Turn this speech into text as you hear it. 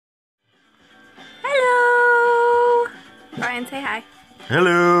Brian, say hi.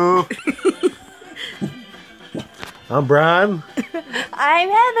 Hello. I'm Brian. I'm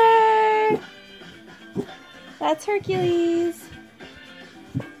Heather. That's Hercules.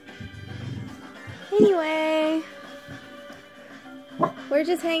 Anyway, we're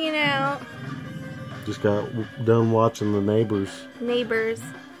just hanging out. Just got done watching The Neighbors. Neighbors.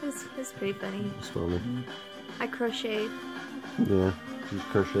 It's pretty funny. It's funny. I crochet. Yeah, she's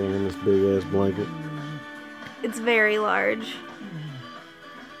crocheting in this big ass blanket. It's very large.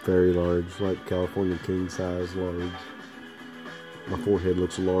 Very large, like California king size large. My forehead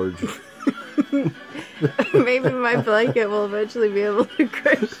looks large. Maybe my blanket will eventually be able to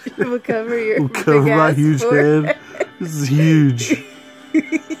crochet. Will cover your cover big my ass huge forehead. head. This is huge.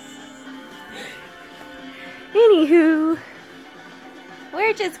 Anywho,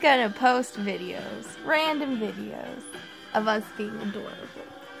 we're just gonna post videos, random videos of us being adorable.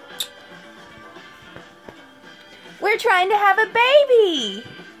 We're trying to have a baby!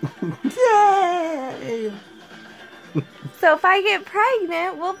 Yay! So if I get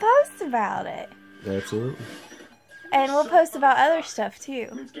pregnant, we'll post about it. Absolutely. And we'll post about other stuff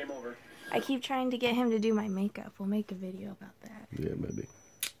too. I keep trying to get him to do my makeup. We'll make a video about that. Yeah, maybe.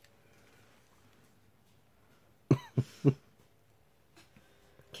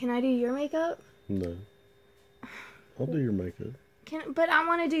 Can I do your makeup? No. I'll do your makeup. But I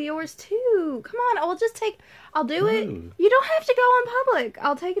want to do yours too. Come on, I'll do it. You don't have to go in public.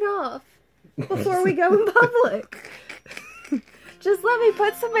 I'll take it off before we go in public. Just let me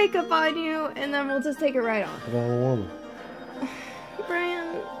put some makeup on you and then we'll just take it right off. I don't want to.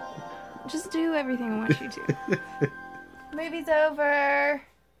 Brian, just do everything I want you to. Movie's over.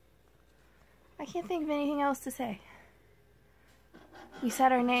 I can't think of anything else to say. We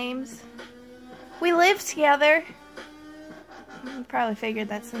said our names. We live together. You probably figured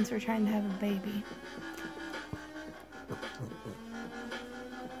that since we're trying to have a baby.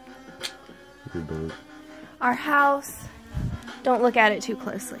 You're doing. Our house. Don't look at it too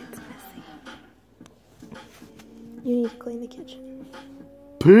closely. It's messy. You need to clean the kitchen.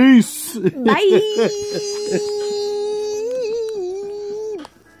 Peace! Bye!